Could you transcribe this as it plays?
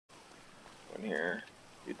happen here?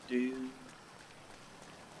 Do.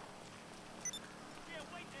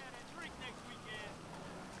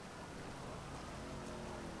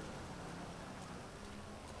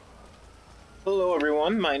 Hello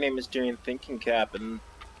everyone, my name is Darian Thinking Cap, and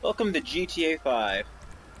welcome to GTA 5.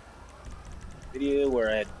 Video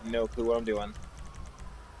where I had no clue what I'm doing.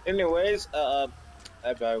 Anyways, I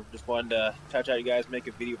just wanted to touch out you guys, make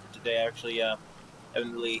a video for today. I actually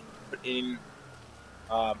haven't really put in,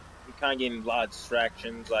 I'm kind of getting a lot of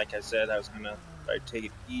distractions. Like I said, I was gonna try to take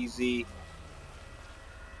it easy.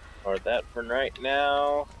 Or that for right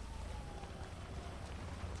now.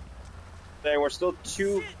 Dang, we're still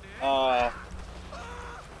two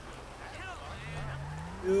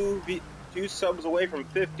subs away from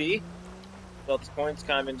 50. So at this point, it's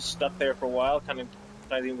kind of been stuck there for a while, kind of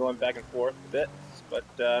not even going back and forth a bit. But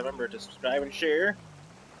remember to subscribe and share,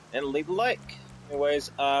 and leave a like.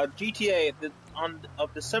 Anyways, GTA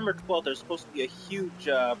of December 12th, there's supposed to be a huge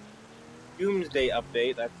Doomsday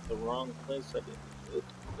update. That's the wrong place.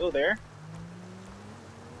 Go there.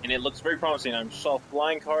 And it looks very promising. I saw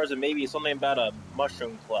flying cars and maybe something about a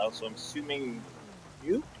mushroom cloud, so I'm assuming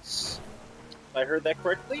nukes, if I heard that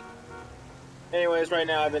correctly. Anyways, right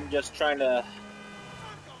now I've been just trying to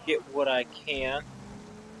get what I can.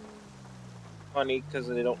 Funny, because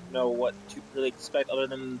I don't know what to really expect other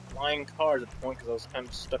than flying cars at the point, because I was kind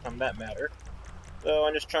of stuck on that matter. So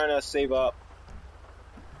I'm just trying to save up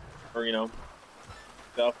for, you know,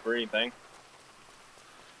 stuff or anything.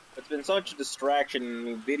 It's been such a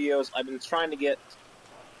distraction. Videos, I've been trying to get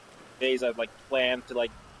days I've like planned to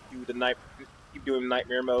like do the keep doing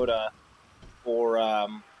nightmare mode for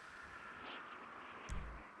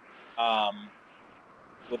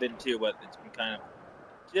within 2, but it's been kind of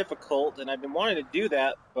difficult, and I've been wanting to do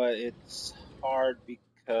that, but it's hard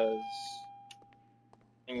because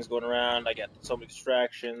things going around. I got so many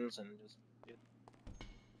distractions and just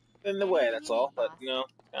in the way. That's all. But you know,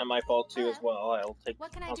 it's kind of my fault too as well. I'll take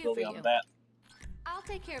responsibility on that. I'll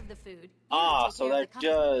take care of the food. So that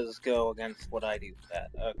does go against what I do with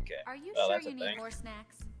that. Okay. Are you well, sure that's you a need thing. more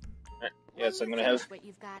snacks? Right. Yes, I'm gonna have. What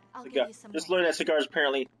you've got, I'll give you some just more. learn that cigars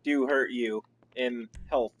apparently do hurt you in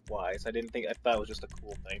health-wise. I thought it was just a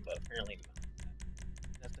cool thing, but apparently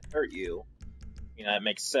it has to hurt you. You know, it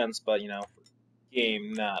makes sense, but you know, for the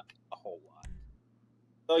game, not a whole lot.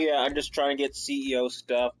 So yeah, I'm just trying to get CEO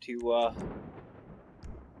stuff to I've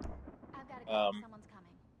got to go. Someone's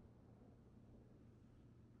coming.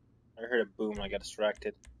 I heard a boom and I got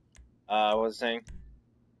distracted. What was I saying?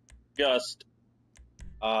 Just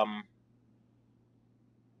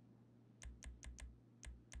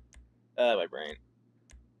my brain.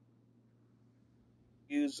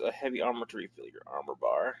 Use a heavy armor to refill your armor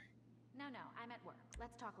bar. No, I'm at work.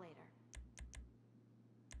 Let's talk later.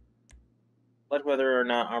 Select whether or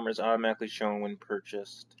not armor is automatically shown when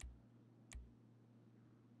purchased.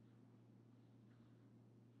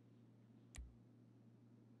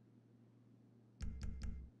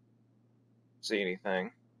 See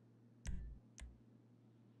anything?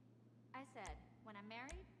 I said, when I'm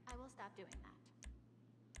married, I will stop doing that.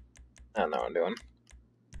 I don't know what I'm doing.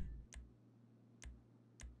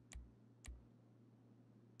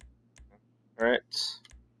 Alright.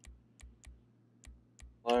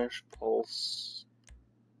 Flash, pulse.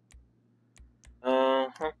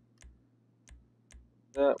 What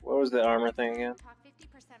was the armor thing again? Talk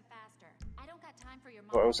 50% faster. I don't got time for your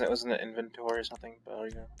What was that? Wasn't it inventory or something? But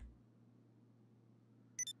you know.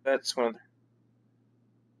 That's one of the...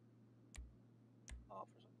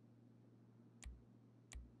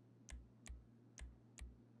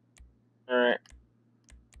 Alright.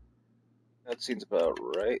 That seems about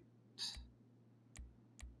right.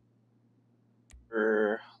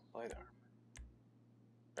 For light armor.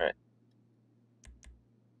 Alright.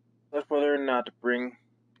 Select whether or not to bring.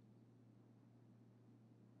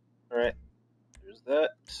 Alright. There's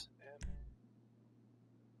that.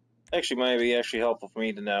 Actually, might be helpful for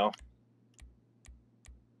me to know.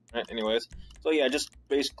 Alright, anyways. So yeah, just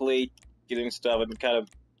basically getting stuff. I've been kind of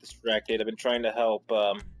distracted. I've been trying to help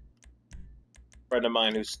a friend of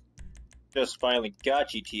mine who's just finally got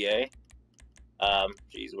GTA.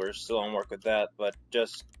 Geez, we're still on work with that, but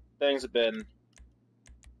just things have been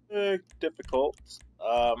difficult.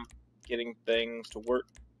 Getting things to work,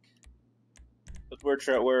 but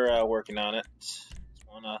we're working on it.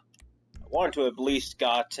 I wanted to have at least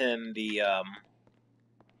gotten the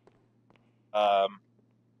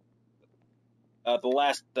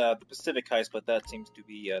Pacific heist, but that seems to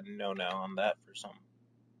be a no-no on that for some.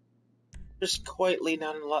 There's quietly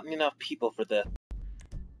not enough people for that.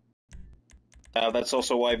 That's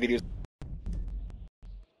also why videos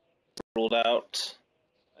rolled out.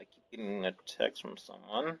 I keep Getting a text from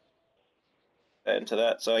someone. Into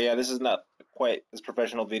that. So yeah, this is not quite as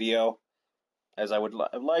professional video as I would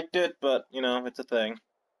have liked it, but you know, it's a thing.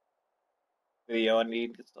 Video I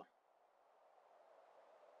need good stuff.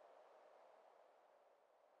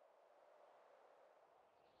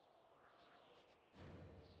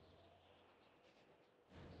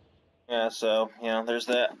 Yeah, so yeah, there's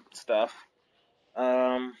that stuff.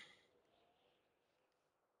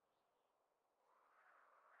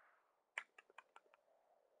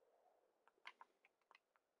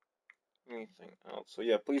 Anything else? So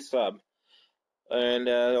yeah, please sub. And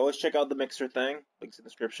always check out the Mixer thing. Links in the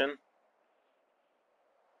description.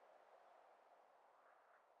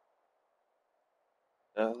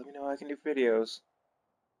 Let me know how I can do videos.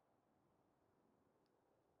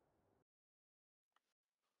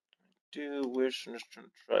 Do wish I'm just trying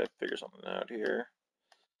to try to figure something out here.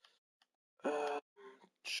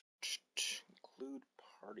 Include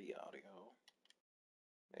party audio.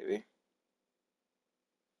 Maybe.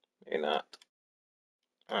 Maybe not.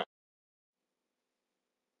 I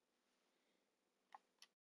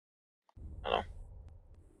don't know.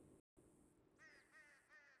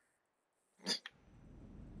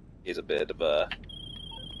 He's a bit of a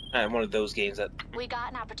one of those games that We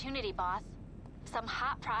got an opportunity, boss. Some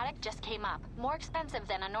hot product just came up. More expensive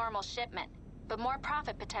than a normal shipment, but more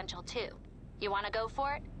profit potential too. You want to go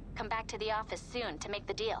for it? Come back to the office soon to make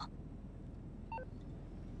the deal.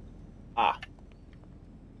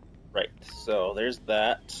 right. So there's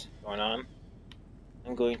that going on.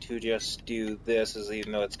 I'm going to just do this, as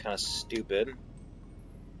even though it's kind of stupid.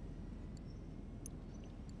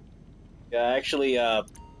 Yeah, actually, I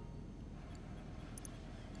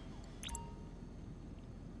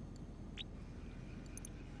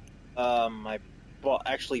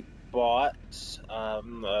actually bought a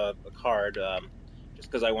card just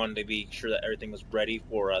because I wanted to be sure that everything was ready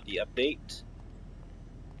for the update,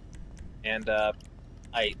 and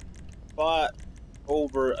I bought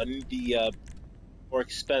over the more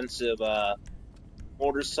expensive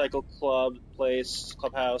motorcycle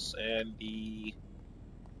clubhouse, and the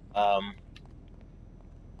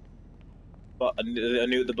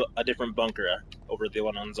a different bunker over the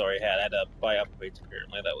one Anzari had. I had to buy upgrades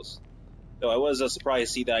apparently. That was. So I was surprised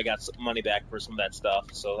to see that I got some money back for some of that stuff,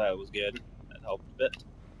 so that was good. That helped a bit.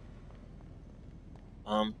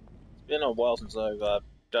 It's been a while since I've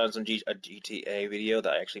done a GTA video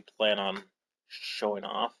that I actually plan on showing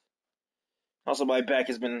off. Also, my back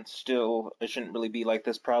has been still. It shouldn't really be like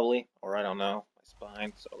this, probably, or I don't know, my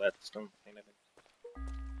spine. So that's something I think.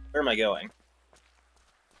 Where am I going?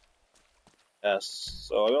 Yes.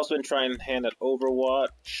 So I've also been trying hand at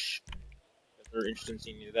Overwatch. If you're interested in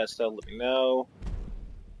seeing any of that stuff, let me know.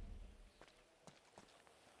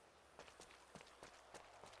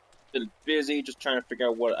 Been busy just trying to figure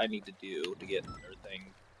out what I need to do to get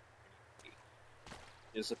everything.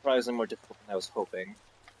 It's surprisingly more difficult than I was hoping.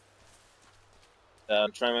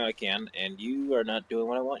 I'm trying what I can, and you are not doing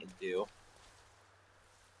what I want you to do.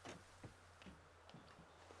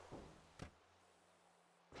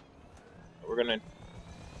 We're gonna.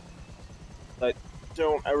 I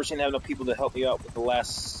don't ever seem to have enough people to help me out with the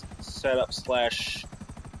last setup slash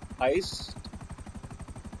heist.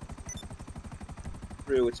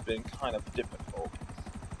 Through it's been kind of difficult.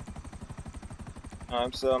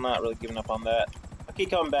 I'm still not really giving up on that. I keep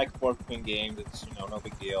coming back and forth between games. It's no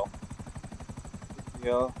big deal. Big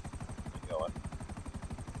deal. Going.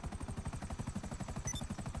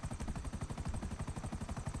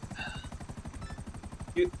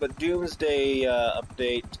 But Doomsday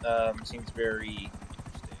update seems very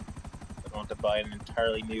interesting. I don't want to buy an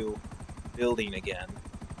entirely new building again.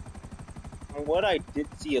 From what I did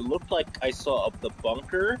see, it looked like I saw the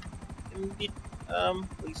bunker in the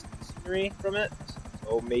at least the scenery from it.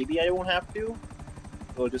 So maybe I won't have to.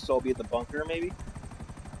 It'll just all be in the bunker, maybe.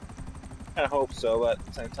 Kind of hope so, but at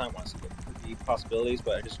the same time, I want to see the possibilities.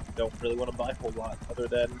 But I just don't really want to buy a whole lot other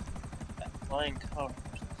than that flying car.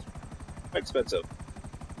 Quite expensive.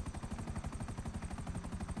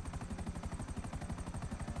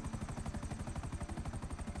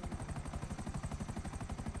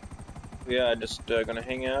 Yeah, I'm just gonna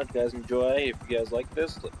hang out. If you guys enjoy, if you guys like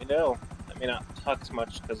this, let me know. I may not talk as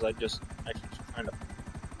much because I just actually just trying to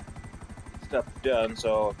get stuff done.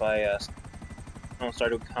 So if I don't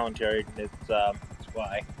start doing commentary, it's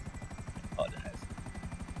why. I apologize.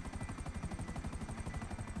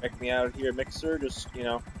 Check me out here, Mixer. Just keep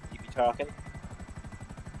you talking.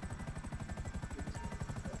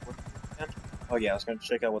 Oh yeah, I was gonna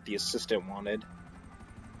check out what the assistant wanted.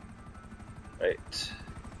 Right.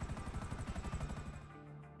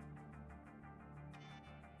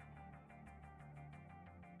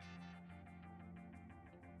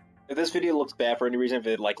 If this video looks bad for any reason, if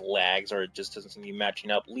it like lags or it just doesn't seem to be matching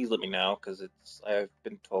up, please let me know, because I've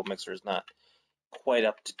been told Mixer is not quite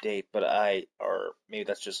up to date, but or maybe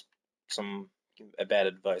that's just a bad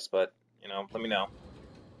advice, but you know, let me know.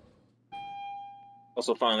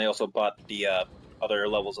 Also, finally, also bought the other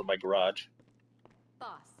levels of my garage.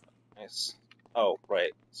 Boss. Nice. Oh,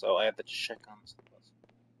 right. So I have to check on something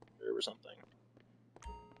or something.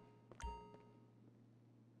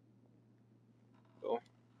 Cool.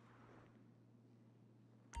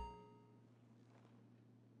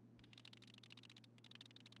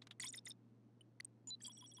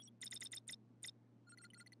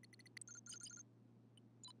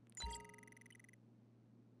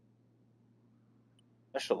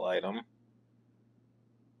 Special item.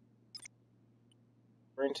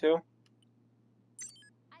 Referring to?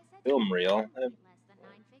 Film reel.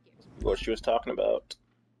 What she was talking about.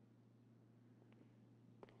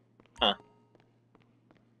 Huh.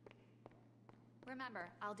 Remember,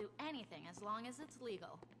 I'll do anything as long as it's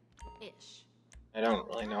legal. Ish. I don't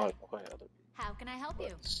really know how to play other people. How can I help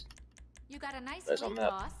you? You got a nice There's on fleet,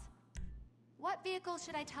 that. boss. What vehicle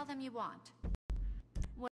should I tell them you want?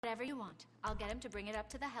 Whatever you want. I'll get him to bring it up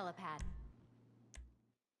to the helipad.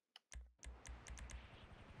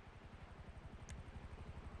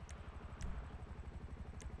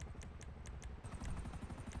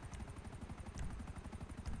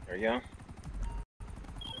 There you go.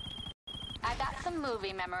 I got some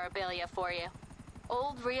movie memorabilia for you.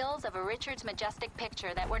 Old reels of a Richards Majestic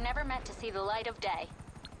picture that were never meant to see the light of day.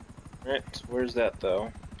 Right, where's that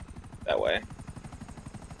though? That way.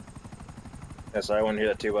 Yeah, sorry, I wanted to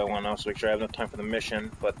hear that 2x1. I also make sure I have enough time for the mission,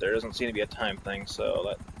 but there doesn't seem to be a time thing, so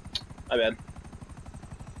that. My bad.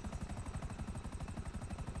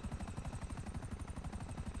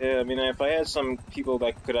 Yeah, I mean, if I had some people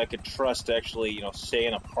that I could trust to actually, you know, stay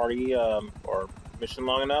in a party or mission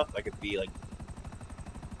long enough, I could be like,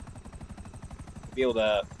 be able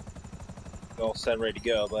to go all set and ready to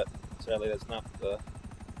go. But sadly, that's not the.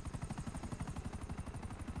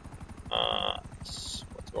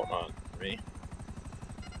 What's going on for me?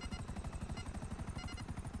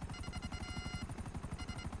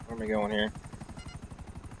 Where am I going here?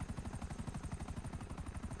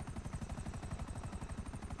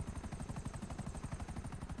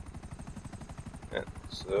 Yeah,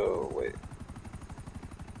 so, wait.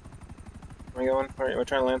 Where am I going? Am I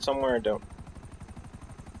trying to land somewhere or don't?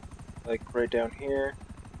 Like, right down here.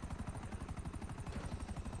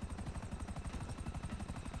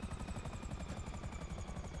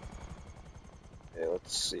 Okay,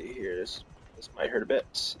 let's see here. This might hurt a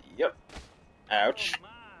bit. Yep. Ouch.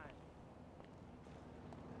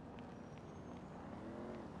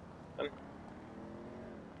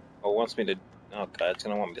 Oh, it wants me to. Oh god, it's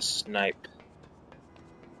gonna want me to snipe.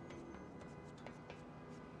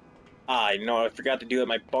 Ah, you know, I forgot to do it.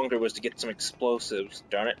 My bunker was to get some explosives.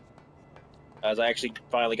 Darn it. As I actually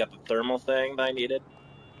finally got the thermal thing that I needed.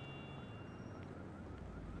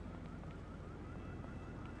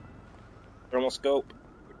 Thermal scope,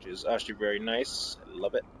 which is actually very nice. I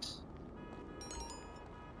love it.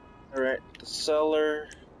 Alright, the cellar.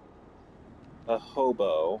 A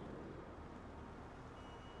hobo.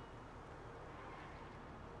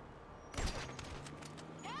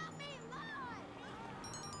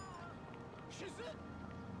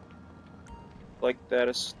 Like that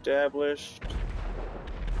established.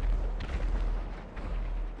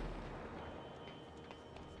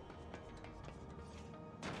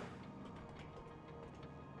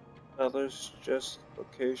 Others just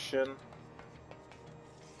location.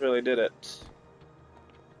 Really did it.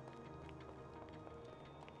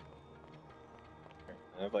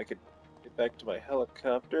 And if I could get back to my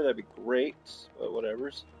helicopter, that'd be great. But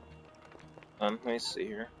whatever's. Let me see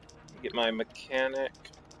here. Get my mechanic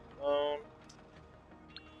phone.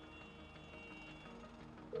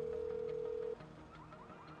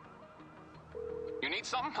 You need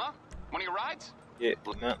something, huh? One of your rides? Yeah,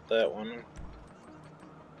 not that one.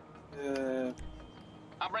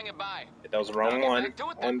 I'll bring it by. That was the wrong one.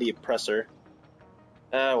 On the oppressor.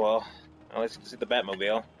 Well. Let's see the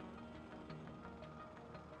Batmobile.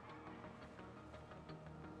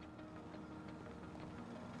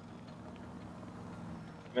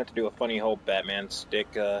 I meant to do a funny whole Batman stick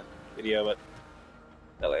video, but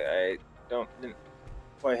I didn't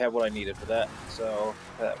quite have what I needed for that. So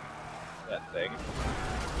that thing.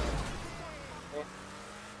 Okay.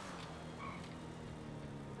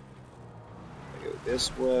 I go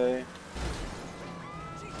this way.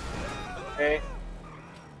 Okay.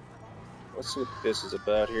 Let's see what this is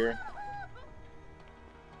about here.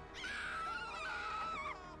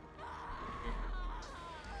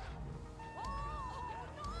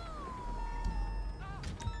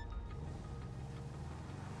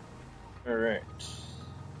 Alright.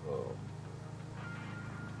 So.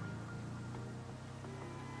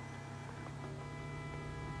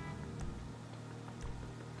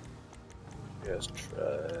 Just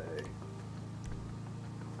try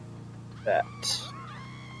that.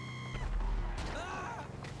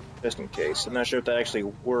 Just in case. I'm not sure if that actually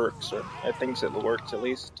works, or I think it works at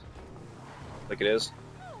least. Like it is.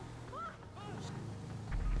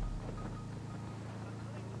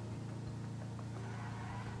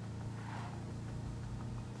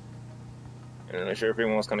 I'm not sure if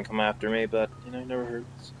anyone was going to come after me, but, you know, it never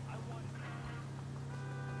hurts.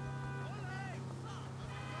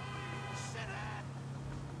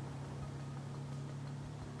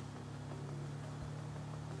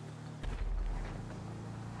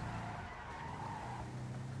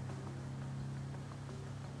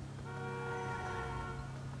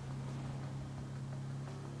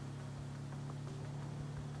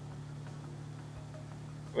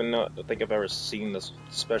 I don't think I've ever seen this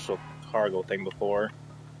special cargo thing before.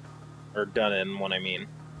 Or done it in one, I mean.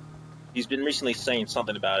 He's been recently saying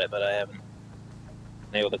something about it, but I haven't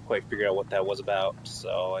been able to quite figure out what that was about,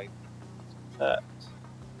 so I...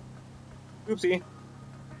 Oopsie.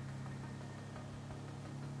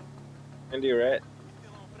 Indy, right?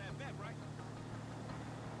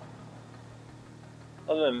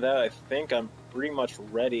 Other than that, I think I'm pretty much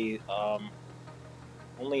ready.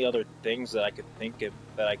 Only other things that I could think of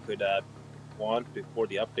that I could want before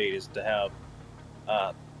the update is to have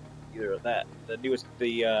either of that, the newest,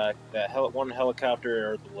 one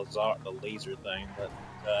helicopter or the laser thing, but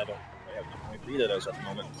I don't have no point for either of those at the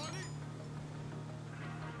moment.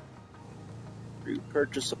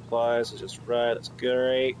 Purchase supplies is just right. That's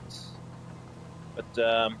great,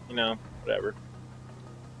 but you know, whatever.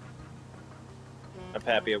 I'm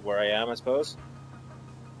happy with where I am, I suppose.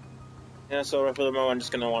 Yeah, so for the moment, I'm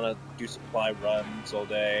just gonna want to do supply runs all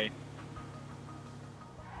day.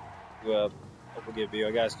 I'll forgive you.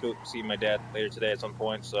 I gotta go see my dad later today at some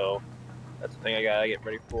point, so that's the thing I gotta get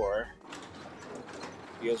ready for.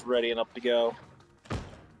 He is ready and up to go.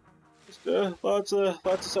 Just lots of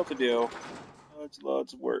stuff to do.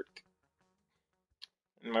 Lots of work.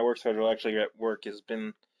 And my work schedule actually at work has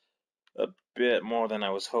been a bit more than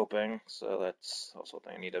I was hoping, so that's also a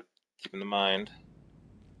thing I need to keep in mind.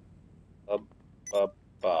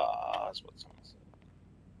 That's what someone said.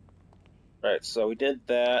 Right, so we did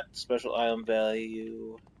that. Special item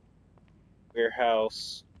value,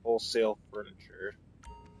 warehouse, wholesale furniture.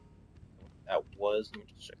 That was, let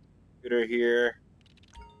me just check the computer here.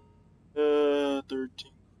 13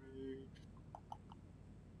 crate.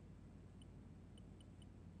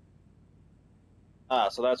 Ah,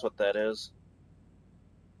 so that's what that is.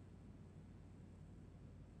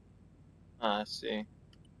 Ah, I see.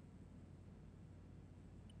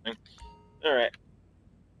 Alright.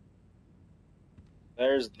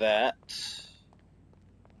 There's that.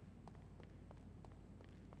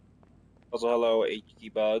 Also, hello,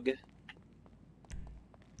 HD Bug.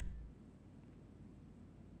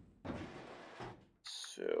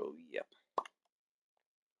 So, yep.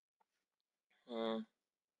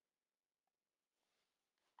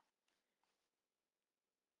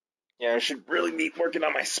 Yeah, I should really be working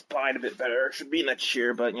on my spine a bit better. It should be next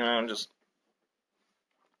year, but, you know, I'm just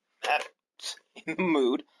not in the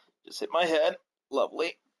mood. Just hit my head.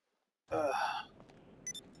 Lovely.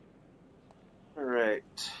 Alright.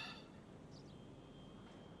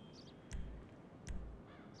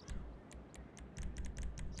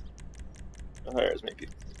 I'll hire as many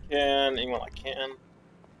people as I can, anyone I can.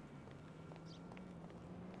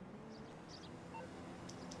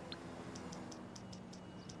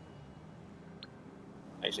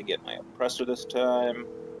 I actually get my oppressor this time.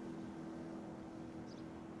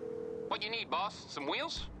 What you need, boss? Some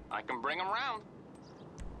wheels? I can bring them round.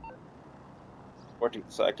 14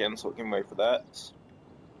 seconds, so we can wait for that.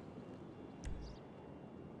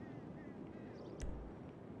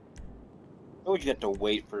 Why would you have to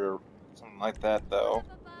wait for something like that, though?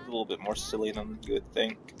 It's a little bit more silly than you would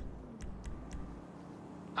think.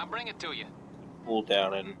 I'll bring it to you. Cool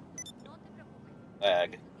down and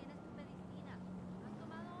lag.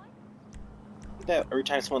 That every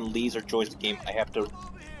time someone leaves or joins the game, I have to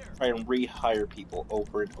try and rehire people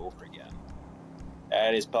over and over again.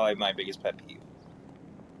 That is probably my biggest pet peeve.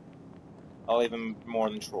 I'll even more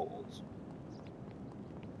than trolls.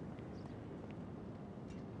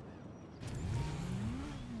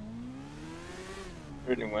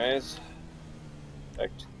 Anyways, back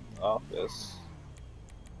to the office.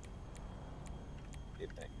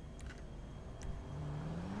 Good thing.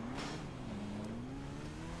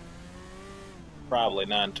 Probably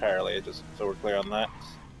not entirely, just so we're clear on that.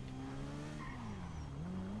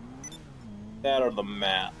 That or the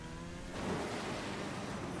map.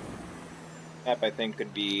 Map, I think,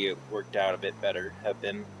 could be worked out a bit better, have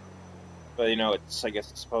been. But, you know, I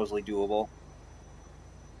guess it's supposedly doable.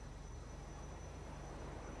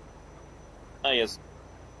 I guess,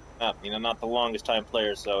 not the longest time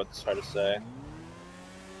player, so it's hard to say.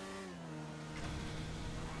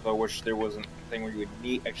 So I wish there wasn't a thing where you would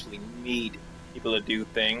actually need people to do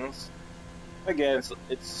things. Again,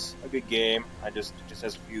 it's a good game. It just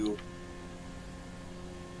has a few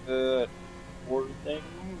poor things,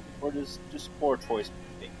 or just poor choice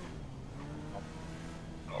things.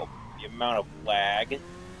 Oh, the amount of lag.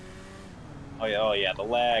 Oh yeah, the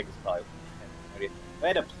lag is probably. If I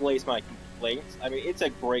had to place my complaints, I mean, it's a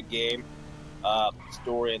great game.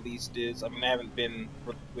 Story at least is. I mean, I haven't been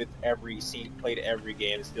with every scene, played every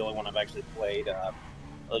game. It's the only one I've actually played,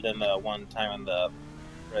 other than the one time on the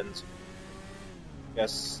friends.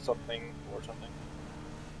 Guess something or something.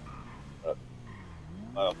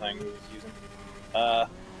 Thing he was using. Other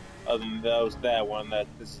than that one,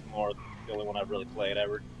 this is more the only one I've really played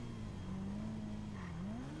ever.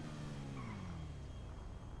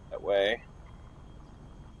 That way.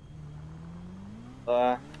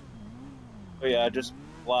 So yeah, just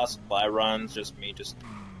lost fly runs, just me just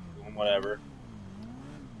doing whatever.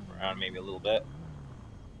 Around maybe a little bit.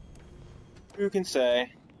 Who can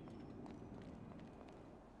say?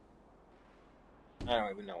 I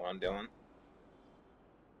don't even know what I'm doing.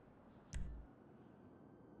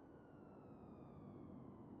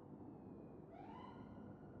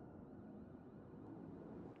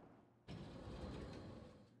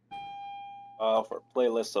 For a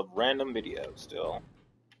playlist of random videos still.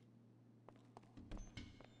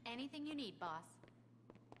 Anything you need, boss.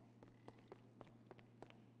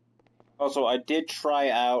 Also, I did try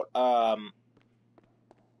out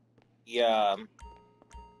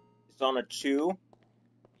Dishonored 2,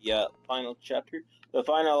 final chapter. The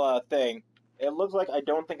final thing. It looks like I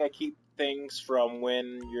don't think I keep things from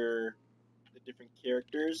when you're the different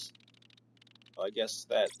characters. So I guess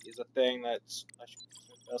that is a thing that's I should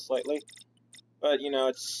consider slightly. But you know,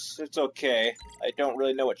 it's okay. I don't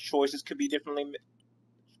really know what choices could be differently.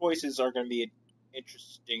 Choices are going to be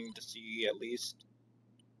interesting to see at least.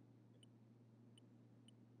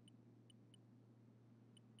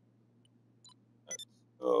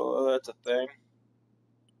 So that's a thing.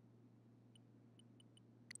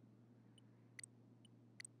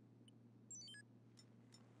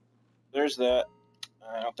 There's that.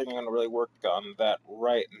 I don't think I'm going to really work on that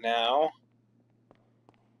right now.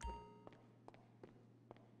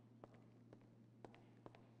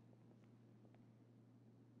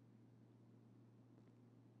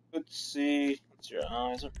 Let's see. Is there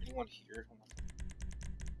anyone here?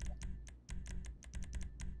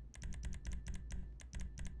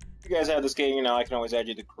 If you guys have this game, you know, I can always add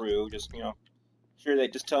you to the crew. Just, you know, sure they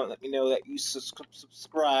just let me know that you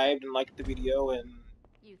subscribed and liked the video and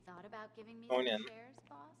You thought about giving me Going some in. shares,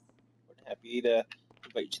 boss? we're happy to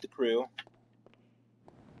invite you to the crew. All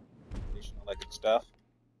that good stuff.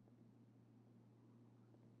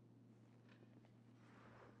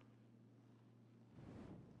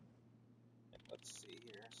 Let's see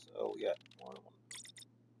here. So we got one.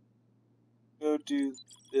 Go do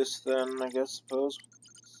this then, I guess. Suppose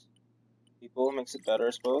people makes it better,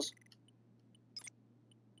 I suppose.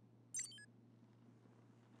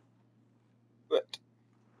 But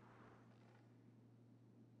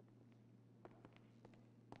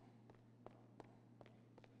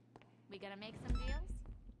We gonna make some deals?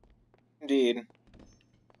 indeed.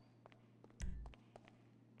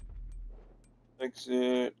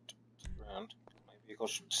 Exit around. My vehicle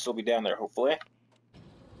should still be down there, hopefully.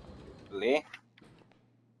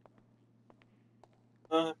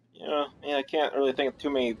 Yeah, I can't really think of too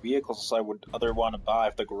many vehicles I would other want to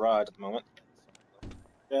buy for the garage at the moment.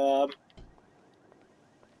 If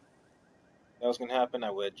that was gonna happen,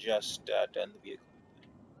 I would just done the vehicle.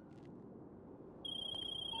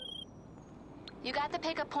 You got the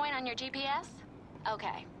pickup point on your GPS?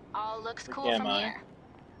 Okay, all looks cool Where from am I? here.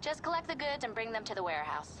 Just collect the goods and bring them to the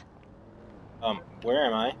warehouse. Where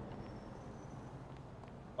am I?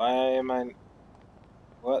 Why am I?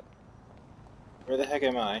 What? Where the heck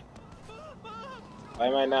am I? Why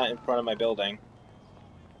am I not in front of my building?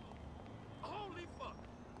 Holy fuck!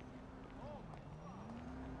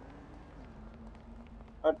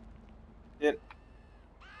 What? Did...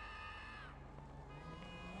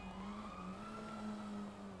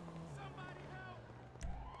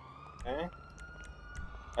 Okay.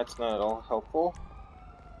 That's not at all helpful.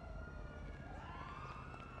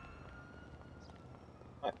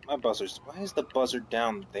 My buzzer's... Why is the buzzer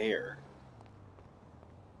down there?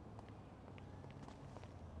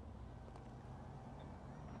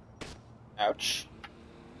 Ouch.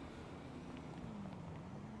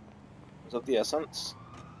 Is of the essence.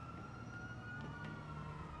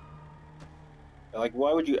 Like,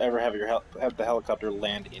 why would you ever have have the helicopter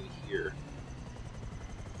land in here?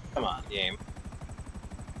 Come on, game.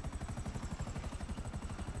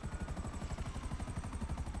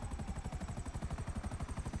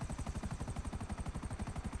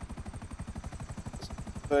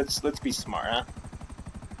 Let's be smart, huh?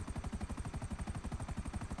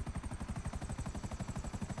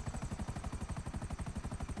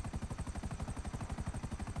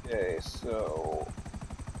 Okay, so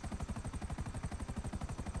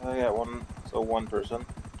I got one person.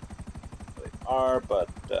 They are, but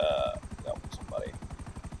got somebody.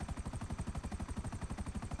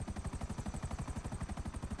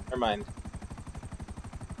 Never mind.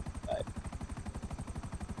 Right.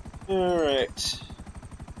 All right.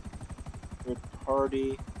 Good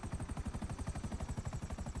party.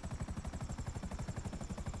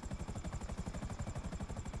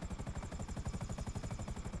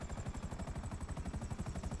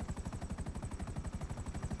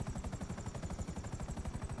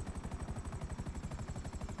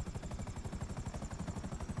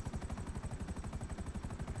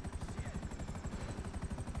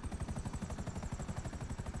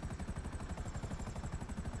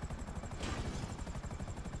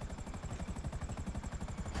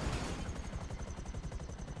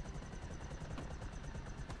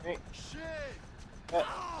 Hey. Shit!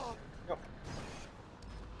 Go.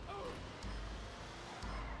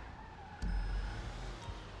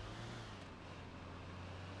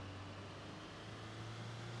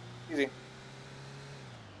 Easy.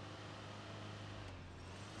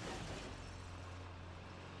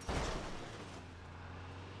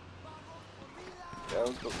 Yeah,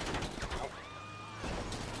 let's go.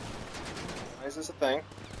 Why is this a thing?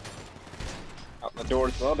 Oh, the door.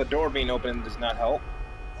 Well, the door being open does not help.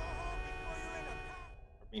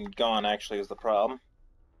 Being gone actually is the problem.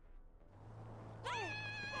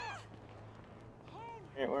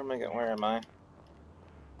 Hey, where am I going? Where am I?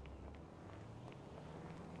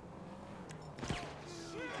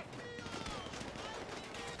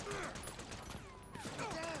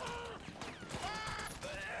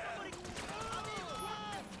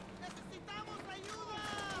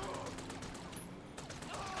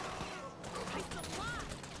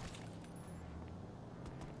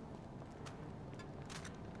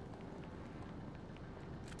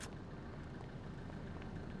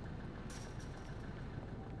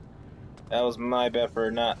 That was my bad for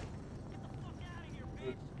not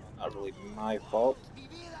really my fault.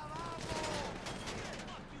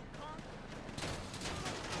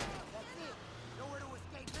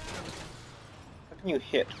 How can you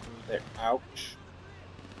hit from there? Ouch.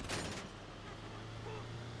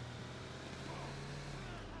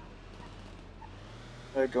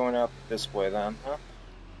 They're going out this way then, huh?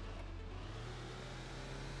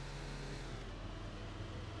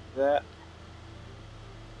 That.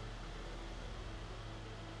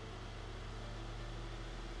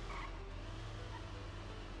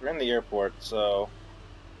 We're in the airport, so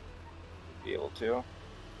we'll be able to.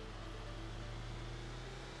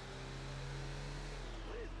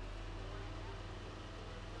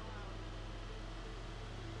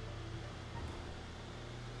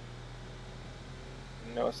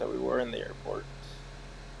 Notice that we were in the airport.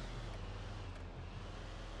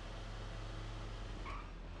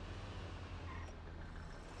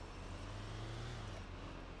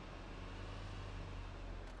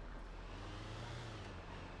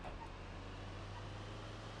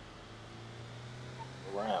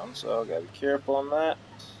 Around, so gotta be careful on that.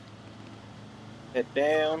 Hit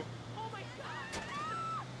down.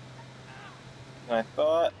 And I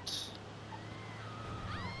thought.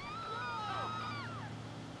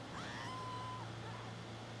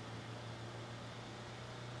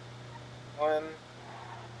 One.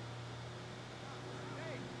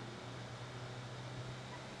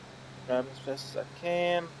 Driving as fast as I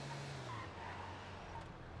can.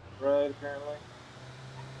 Right, apparently.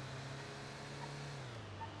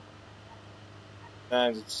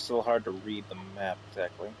 Sometimes it's still hard to read the map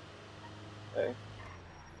exactly. Okay.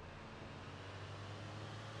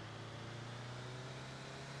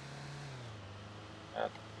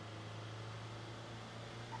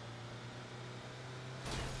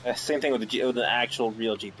 Same thing with the actual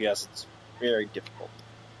real GPS. It's very difficult.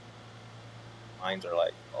 Mines are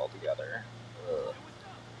like all together. Ugh.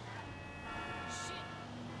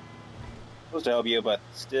 Supposed to help you, but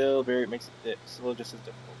still makes it still just as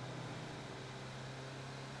difficult.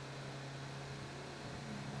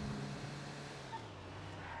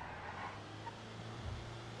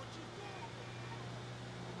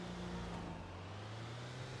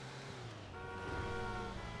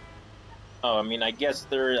 Oh, I mean, I guess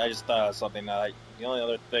I just thought of something that the only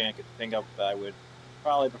other thing I could think of that I would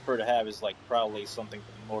probably prefer to have is like probably something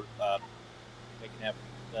for the more they can have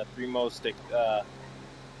the three most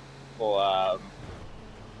well,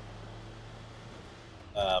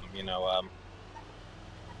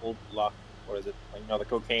 old lock. What is it? Like, the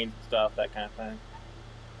cocaine stuff, that kind of thing.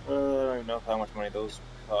 I don't even know how much money those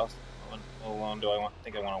cost. How long do I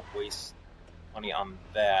think I want to waste money on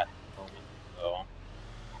that? So.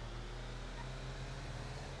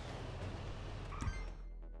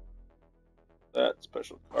 That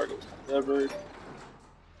special cargo is delivered.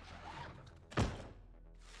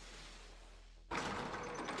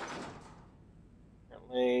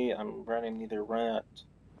 Apparently, I'm running neither rat.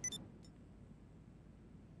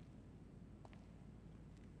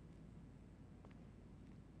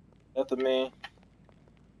 Death of me.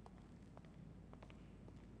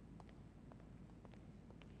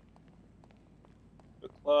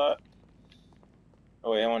 Good luck.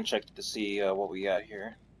 Oh wait, I want to check to see what we got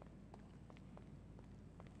here.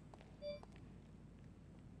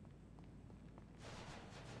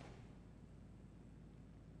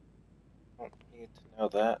 Don't need to know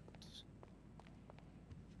that.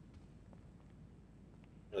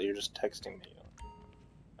 Really, you're just texting me.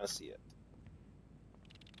 I see it.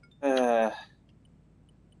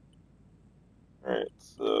 Alright,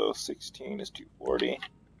 so 16 is 240.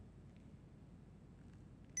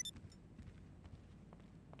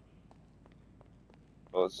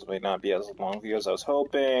 Well, this may not be as long view as I was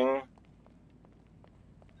hoping.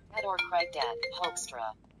 Edward Craig Dead,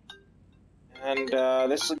 Hoekstra. And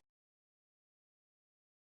this is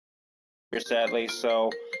here, sadly,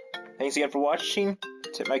 so thanks again for watching.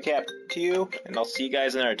 Tip my cap to you, and I'll see you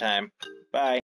guys another time. Bye.